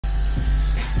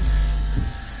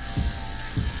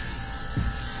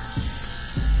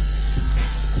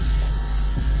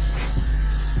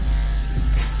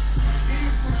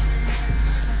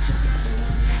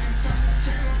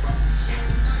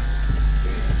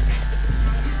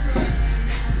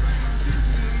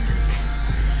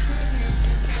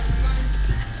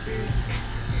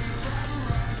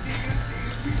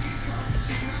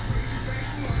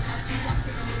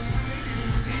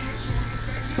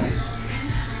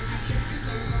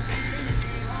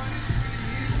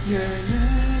Your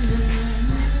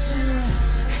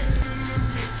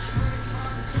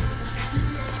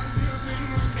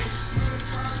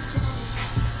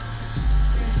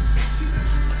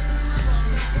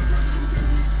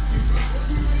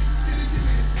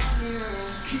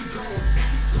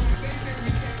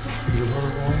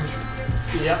brother orange?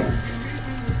 Yep.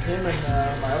 Him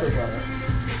and my other brother.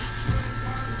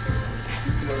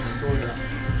 He lives in Georgia.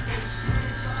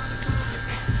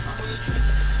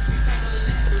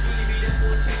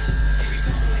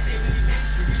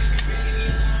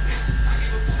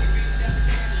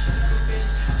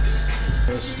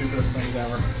 The stupidest things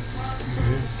ever. It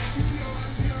is.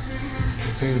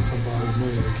 You're paying somebody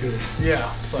money to kill.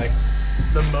 Yeah, it's like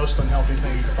the most unhealthy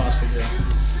thing you could possibly do.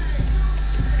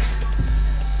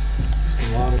 It's a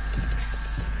lot of.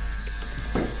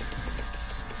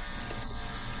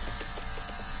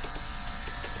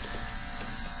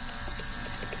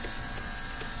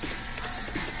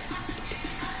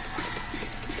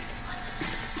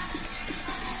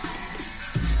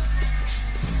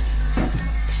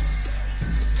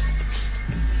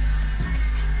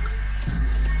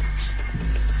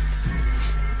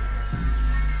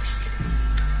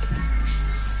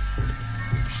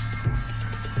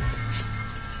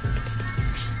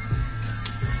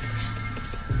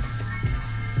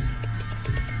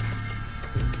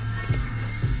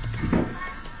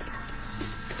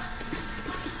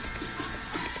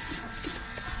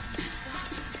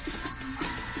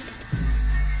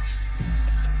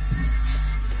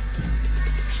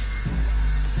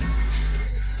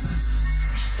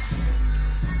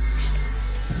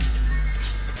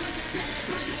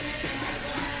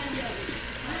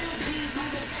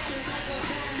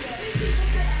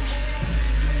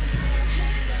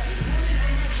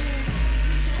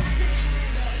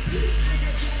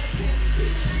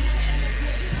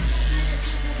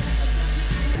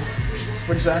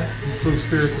 What'd you say? You flew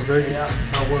Spirit to Vegas? Yeah.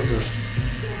 How was it?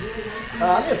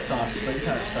 I think it sucks, but you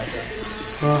kind of expect it.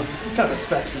 Huh? You kind of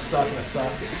expect it to suck and it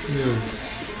sucks. Yeah.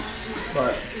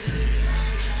 But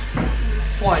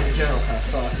flying in general kind of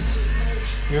sucks.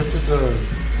 Yes, it does.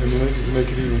 And then they just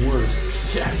make it even worse.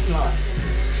 Yeah, it's not.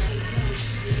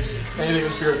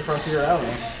 Anything with Spirit Frontier, I don't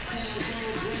know.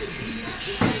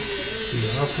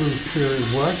 Yeah, I flew Spirit.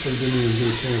 Well, actually, didn't even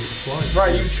get a chance to fly.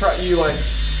 Right, you like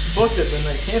booked it, then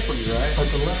they canceled you, right?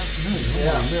 At the last minute. Oh,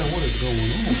 Yeah. man, what is going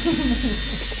on?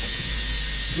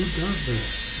 Who does that?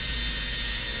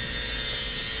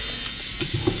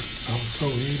 I was so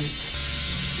heated.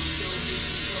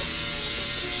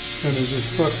 And it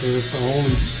just sucks that it's the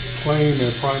only plane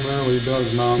that primarily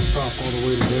does non-stop all the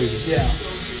way to Vegas. Yeah.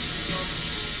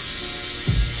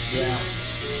 Yeah.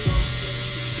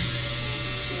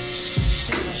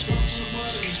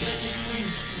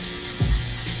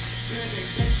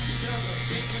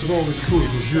 It's always cool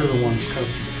because you're the one that's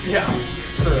cussing. Yeah.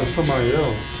 True. That's somebody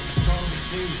else.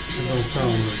 It don't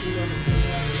sound right.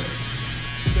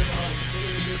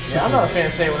 Yeah, I'm not a fan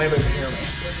of saying when anybody can hear me.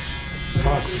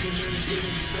 Toxic.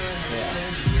 Yeah.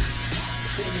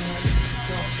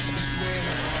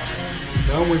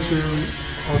 I'm with you.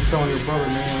 I was telling your brother,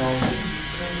 man,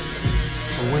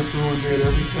 I went through and did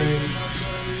everything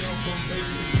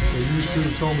that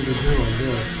YouTube told me to do, I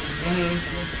guess.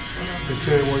 They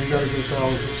said, well, you got to get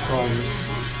 1,000 subscribers.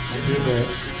 I did that.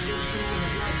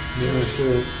 Then I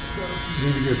said, you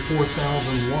need to get 4,000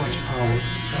 watch hours.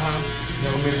 You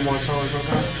know how many watch hours I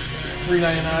got?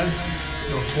 $3.99.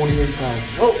 No,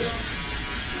 28,000. Whoa.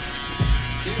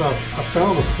 So I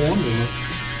found a formula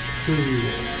to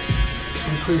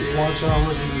increase watch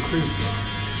hours and increase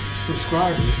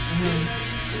subscribers.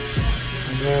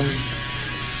 And then,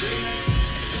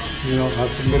 you know, I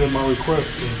submitted my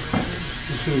request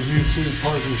to a YouTube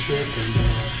partnership, and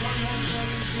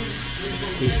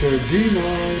they said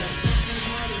denied.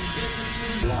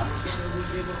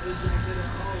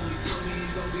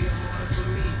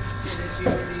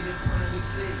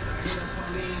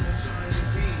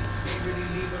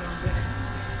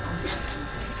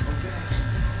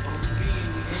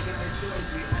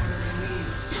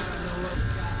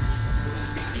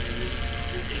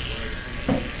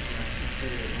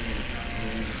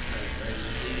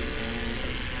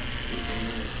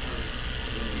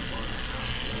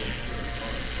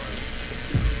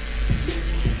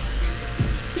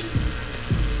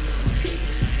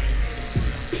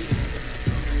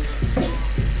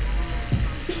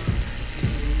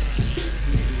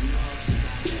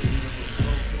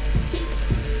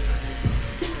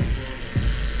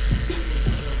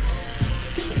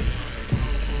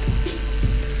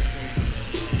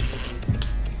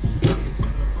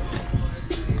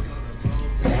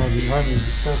 Having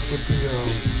success with the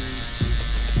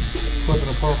flipping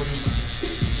the properties?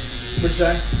 What'd you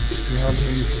say? You have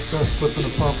any success flipping the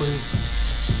properties?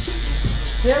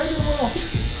 Yeah, we're doing well.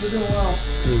 We're doing well.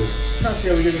 Good. Trying to see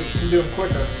how we can do them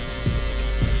quicker.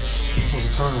 What's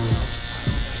the turnaround?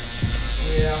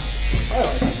 Yeah. Probably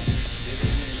like, I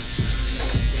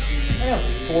think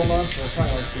it's 4 months, or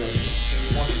probably like good.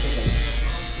 Once to like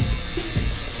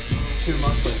 2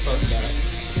 months, like start that.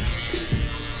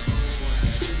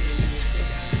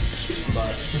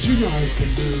 But you guys can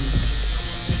do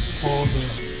all the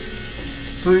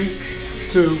 3,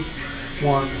 2,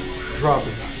 1, drop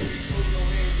it.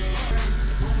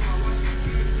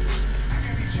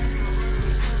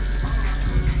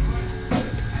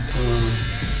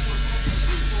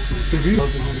 If you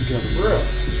working them together. Really?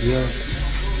 Yes.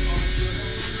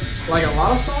 Like a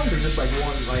lot of songs, or just like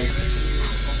one, like.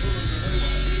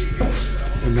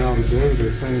 And now today,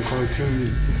 that same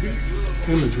cartoon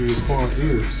imagery is for our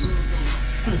ears.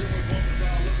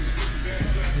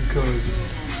 Because,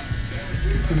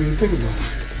 I mean, think about it.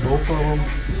 Both of them,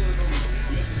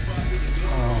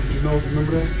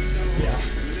 remember that? Yeah.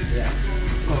 Yeah.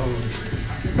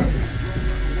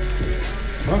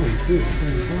 Funny too at the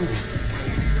same time.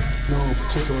 No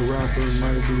particular rapper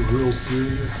might be real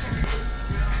serious.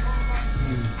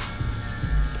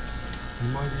 You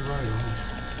might be right, huh?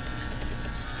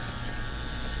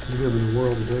 We live in a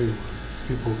world today where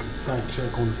people can fact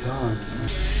check on the dime.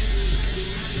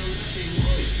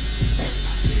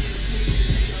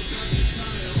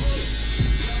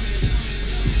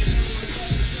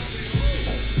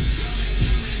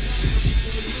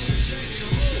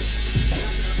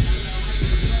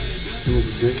 It was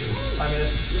ridiculous. I mean,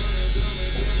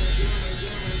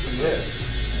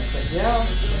 it's like, yeah,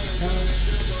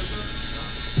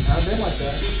 I've been like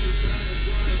that.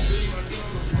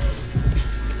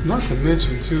 Not to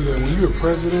mention too that when you're a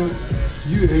president,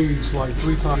 you age like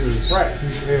 3 times. Right.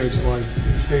 He's aged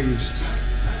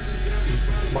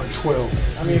like 12.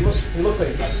 I mean, he looks like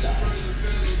he's about to die.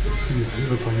 Yeah, he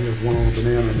looks like he has one on a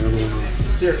banana and the other one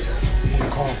Seriously. on a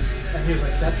coffee. And he was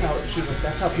like, she was like,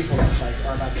 that's how people like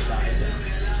are about to die. So.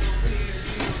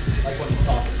 Like when he's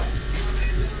talking.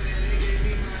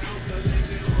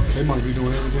 They might be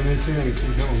doing everything they can to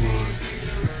keep him alive.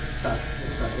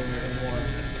 It's not doing it anymore.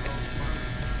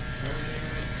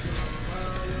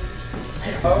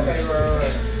 Okay,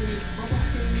 right.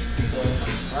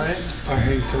 Right? I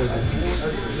hate turbulence.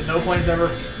 The no planes ever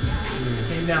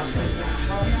came down.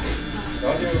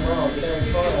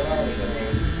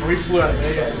 We flew out of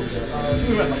Vegas.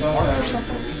 We went like March or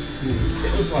something.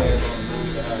 It was like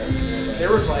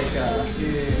there was like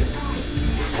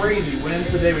crazy winds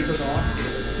the day we took off.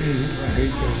 I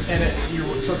hate that. And you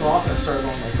took off and it started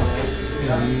going like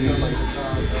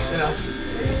this.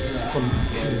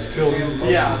 It's tilting.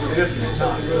 Yeah, I was like, this is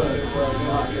not good. This is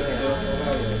not good.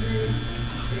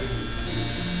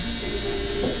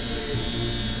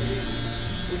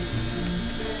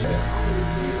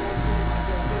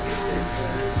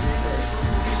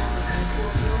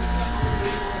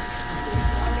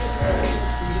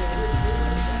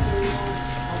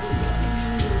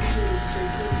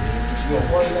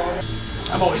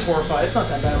 I'm always horrified. It's not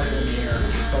that bad when you're in the air,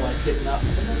 but like getting up.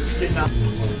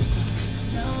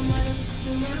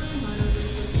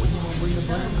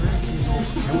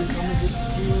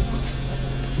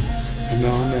 And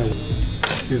now I'm at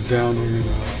it's down in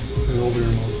over here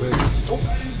in Las Vegas.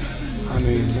 I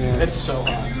mean, man, It's so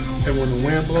hot. and when the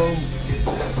wind blows,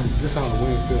 this is how the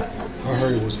wind feels. I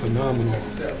heard it was phenomenal.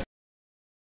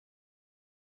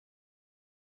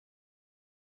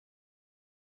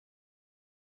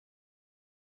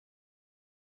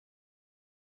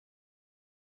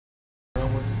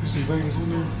 You see Vegas on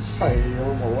there? Probably a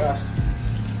little more west.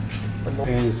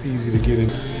 And it's easy to get in.